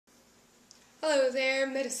Hello there,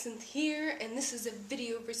 Medicine here, and this is a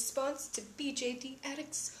video response to BJD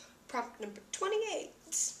Addicts, prompt number 28.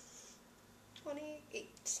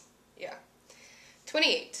 28. Yeah.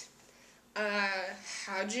 28.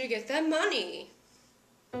 How'd you get that money?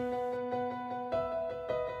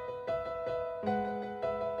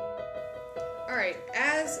 Alright,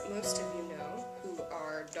 as most of you know, who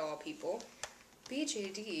are doll people, the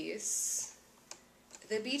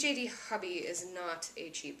BJD hobby is not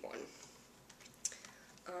a cheap one.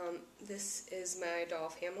 This is my doll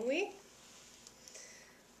family,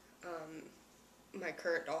 my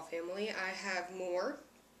current doll family. I have more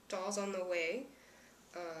dolls on the way,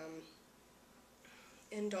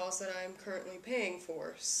 and dolls that I'm currently paying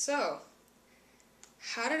for. So,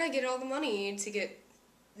 how did I get all the money to get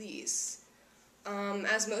these?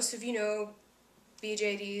 As most of you know,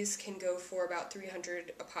 BJDs can go for about $300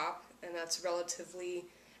 a pop, and that's relatively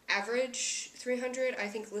average $300. I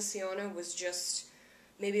think Lysiana was just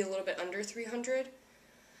maybe a little bit under $300.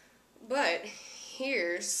 But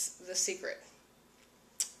here's the secret.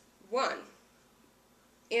 One,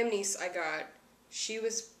 Amnice I got, she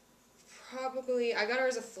was probably, I got her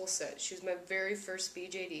as a full set. She was my very first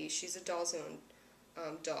BJD. She's a Doll Zone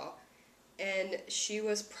doll. And she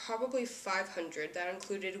was probably $500. That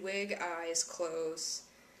included wig, eyes, clothes.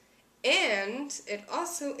 And it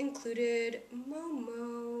also included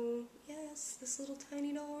Momo. Yes, this little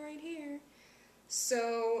tiny doll right here.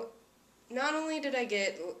 So, not only did I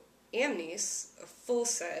get Amnice, a full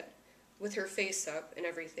set, with her face up and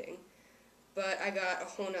everything, but I got a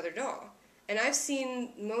whole nother doll. And I've seen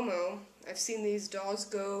Momo, I've seen these dolls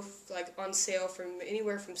go like on sale from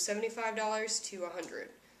anywhere from $75 to $100,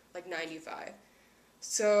 like $95.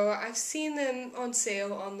 So I've seen them on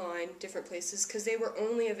sale online, different places, because they were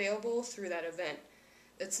only available through that event.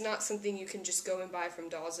 It's not something you can just go and buy from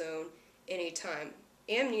Doll Zone anytime.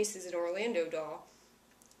 Amnice is an Orlando doll.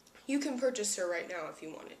 You can purchase her right now if you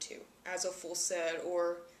wanted to, as a full set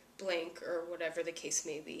or blank or whatever the case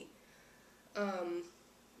may be.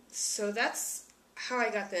 So that's how I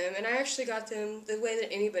got them, and I actually got them the way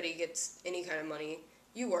that anybody gets any kind of money.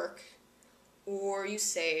 You work, or you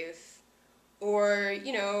save, or,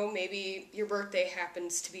 you know, maybe your birthday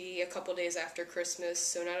happens to be a couple days after Christmas,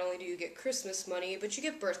 so not only do you get Christmas money, but you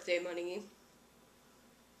get birthday money.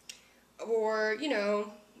 Or, you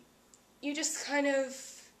know, you just kind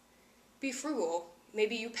of be frugal.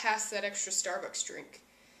 Maybe you pass that extra Starbucks drink.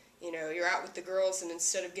 You know, you're out with the girls, and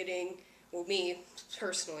instead of getting, well, me,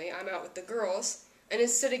 personally, I'm out with the girls, and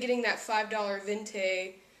instead of getting that $5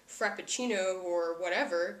 Venti Frappuccino or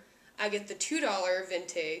whatever, I get the $2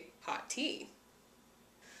 Venti hot tea.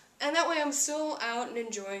 And that way I'm still out and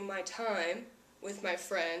enjoying my time with my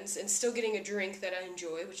friends, and still getting a drink that I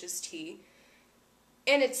enjoy, which is tea.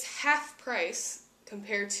 And it's half price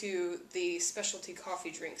compared to the specialty coffee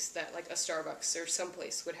drinks that like a Starbucks or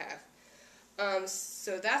someplace would have.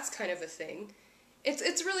 So that's kind of a thing.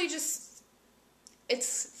 It's really just,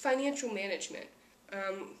 it's financial management.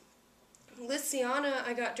 Lysiana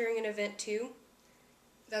I got during an event too.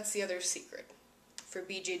 That's the other secret for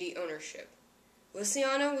BJD ownership.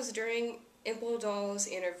 Lysiana was during Impel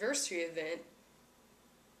Doll's anniversary event,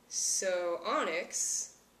 so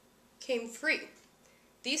Onyx came free.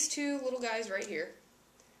 These two little guys right here,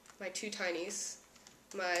 my two tinies,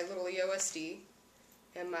 my little EOSD,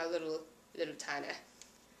 and my little tiny,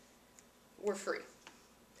 were free.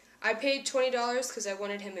 I paid $20 because I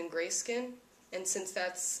wanted him in grayskin, and since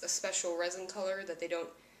that's a special resin color that they don't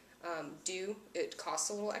do, it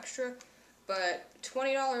costs a little extra. But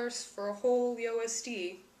 $20 for a whole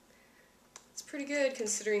EOSD, it's pretty good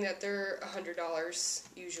considering that they're $100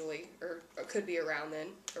 usually, or it could be around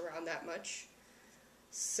that much.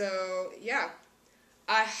 So, yeah,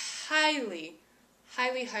 I highly,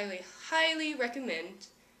 highly, highly, highly recommend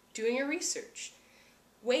doing your research.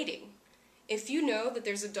 Waiting. If you know that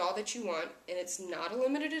there's a doll that you want, and it's not a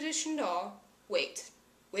limited edition doll, wait.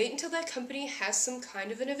 Wait until that company has some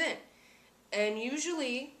kind of an event. And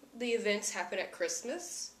usually, the events happen at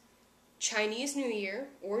Christmas, Chinese New Year,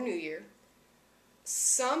 or New Year.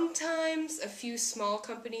 Sometimes a few small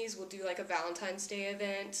companies will do like a Valentine's Day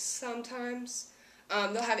event, sometimes.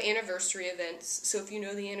 They'll have anniversary events, so if you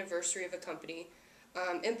know the anniversary of a company,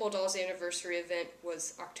 Impel Doll's anniversary event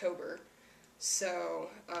was October, so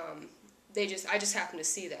I just happened to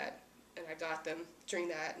see that, and I got them during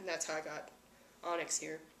that, and that's how I got Onyx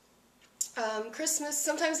here. Christmas,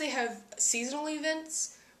 sometimes they have seasonal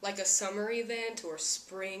events, like a summer event or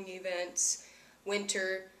spring events,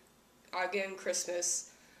 winter, again, Christmas.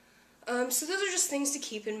 So those are just things to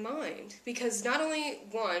keep in mind, because not only,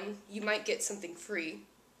 one, you might get something free,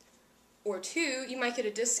 or 2, you might get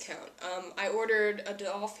a discount. I ordered a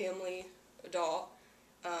doll.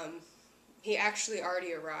 He actually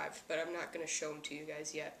already arrived, but I'm not going to show him to you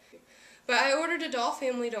guys yet. But I ordered a Doll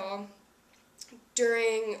Family doll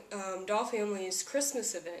during Doll Family's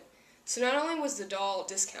Christmas event. So not only was the doll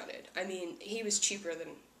discounted, I mean, he was cheaper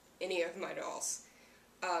than any of my dolls.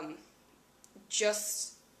 I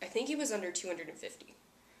think he was under $250,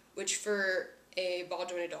 which for a ball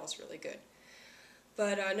jointed doll is really good.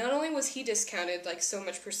 But not only was he discounted, like so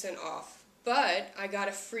much % off, but I got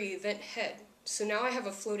a free vent head. So now I have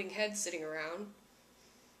a floating head sitting around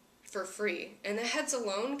for free. And the heads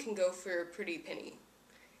alone can go for a pretty penny,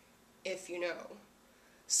 if you know.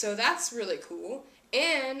 So that's really cool.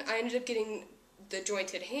 And I ended up getting the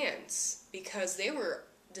jointed hands because they were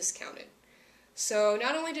discounted. So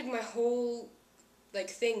not only did my whole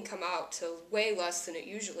thing come out to way less than it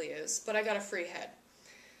usually is, but I got a free head.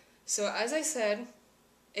 So as I said,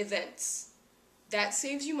 events. That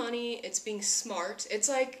saves you money. It's being smart. It's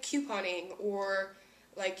like couponing, or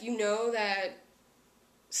that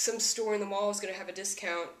some store in the mall is going to have a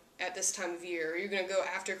discount at this time of year, or you're going to go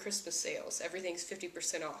after Christmas sales. Everything's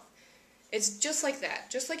 50% off. It's just like that.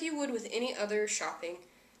 Just like you would with any other shopping.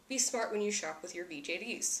 Be smart when you shop with your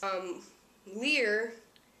BJDs. Lear,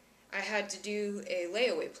 I had to do a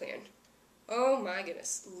layaway plan. Oh my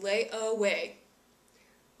goodness. Layaway.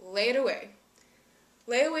 Lay it away.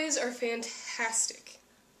 Layaways are fantastic.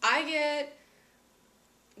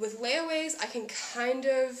 With layaways, I can kind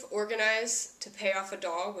of organize to pay off a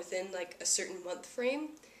doll within a certain month frame.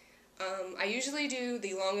 I usually do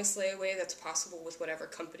the longest layaway that's possible with whatever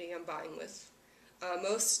company I'm buying with.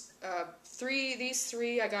 These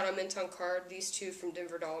three I got on Mint on Card, these 2 from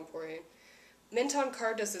Denver Doll Emporium. Mint on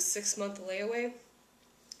Card does a 6-month layaway.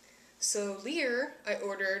 So Lear, I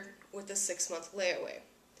ordered with a 6-month layaway.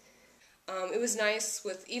 It was nice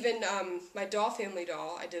with even my Doll Family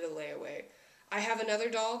doll, I did a layaway. I have another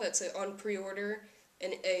doll that's on pre-order,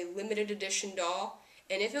 a limited edition doll,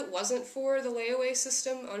 and if it wasn't for the layaway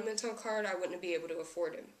system on Mint on Card, I wouldn't be able to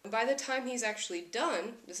afford him. By the time he's actually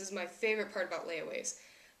done, this is my favorite part about layaways,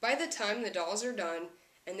 by the time the dolls are done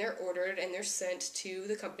and they're ordered and they're sent to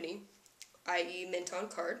the company, i.e. Mint on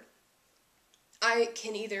Card, I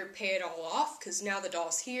can either pay it all off because now the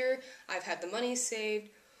doll's here, I've had the money saved,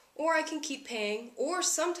 or I can keep paying, or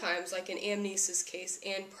sometimes, like in Amnesis' case,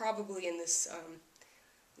 and probably in this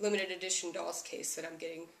limited edition dolls case that I'm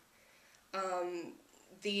getting,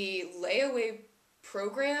 the layaway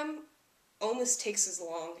program almost takes as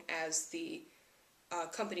long as the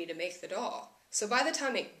company to make the doll. So by the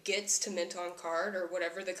time it gets to Mint on Card, or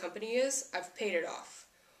whatever the company is, I've paid it off.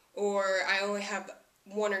 Or I only have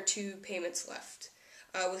 1 or 2 payments left.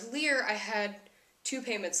 With Lear, I had 2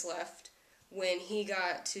 payments left when he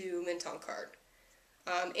got to Mint on Card.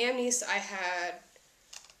 Amnesis, I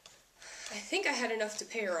think I had enough to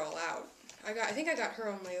pay her all out. I think I got her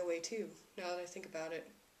on layaway too, now that I think about it.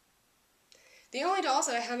 The only dolls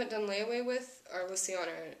that I haven't done layaway with are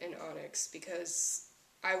Luciana and Onyx, because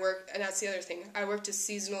and that's the other thing, I worked a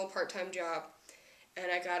seasonal part-time job,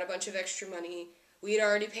 and I got a bunch of extra money. We had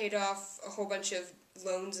already paid off a whole bunch of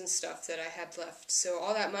loans and stuff that I had left, so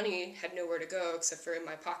all that money had nowhere to go except for in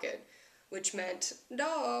my pocket, which meant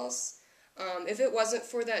dolls. If it wasn't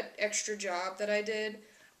for that extra job that I did,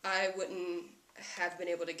 I wouldn't have been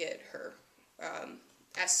able to get her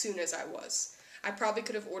as soon as I was. I probably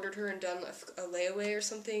could have ordered her and done a layaway or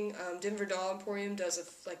something. Denver Doll Emporium does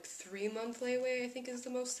a 3-month layaway, I think is the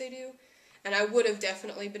most they do. And I would have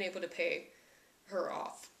definitely been able to pay her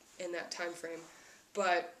off in that time frame.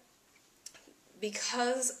 But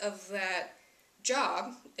because of that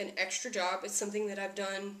job, an extra job, it's something that I've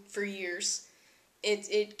done for years,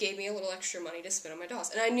 it gave me a little extra money to spend on my dolls.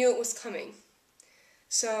 And I knew it was coming.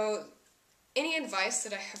 So any advice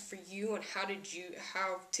that I have for you on how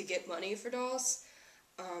to get money for dolls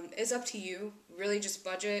is up to you. Really just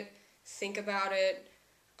budget, think about it,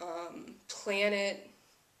 plan it,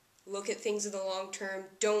 look at things in the long term.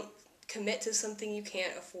 Don't commit to something you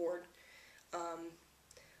can't afford.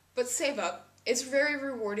 But save up. It's very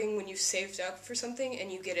rewarding when you've saved up for something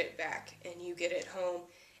and you get it back and you get it home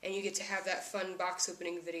and you get to have that fun box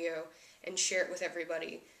opening video and share it with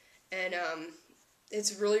everybody. And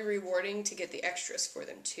it's really rewarding to get the extras for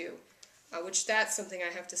them too, which that's something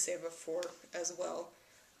I have to save up for as well.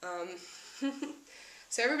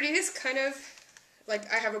 So everybody is kind of,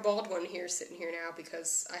 I have a bald one here sitting here now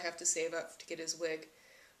because I have to save up to get his wig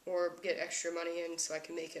or get extra money in so I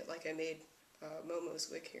can make it like I made Momo's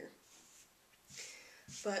wig here.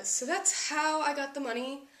 But, so that's how I got the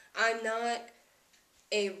money. I'm not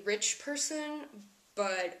a rich person,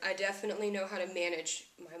 but I definitely know how to manage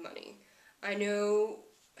my money. I know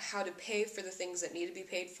how to pay for the things that need to be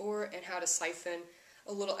paid for and how to siphon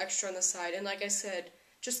a little extra on the side. And like I said,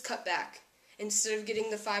 just cut back. Instead of getting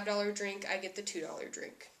the $5 drink, I get the $2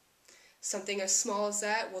 drink. Something as small as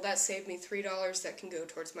that, well, that saved me $3 that can go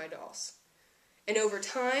towards my dolls. And over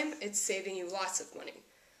time, it's saving you lots of money.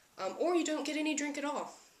 Or you don't get any drink at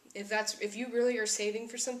all. If you really are saving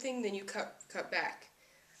for something, then you cut back.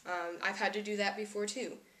 I've had to do that before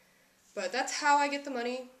too. But that's how I get the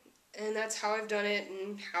money, and that's how I've done it,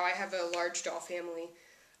 and how I have a large doll family.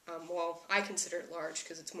 Well, I consider it large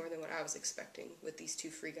because it's more than what I was expecting with these 2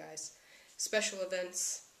 free guys. Special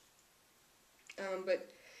events. But,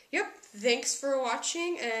 yep, thanks for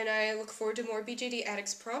watching, and I look forward to more BJD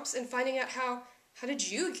Addicts prompts and finding out how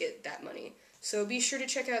did you get that money. So be sure to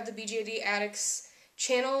check out the BJD Addicts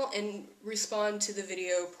channel and respond to the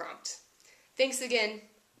video prompt. Thanks again.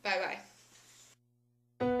 Bye-bye.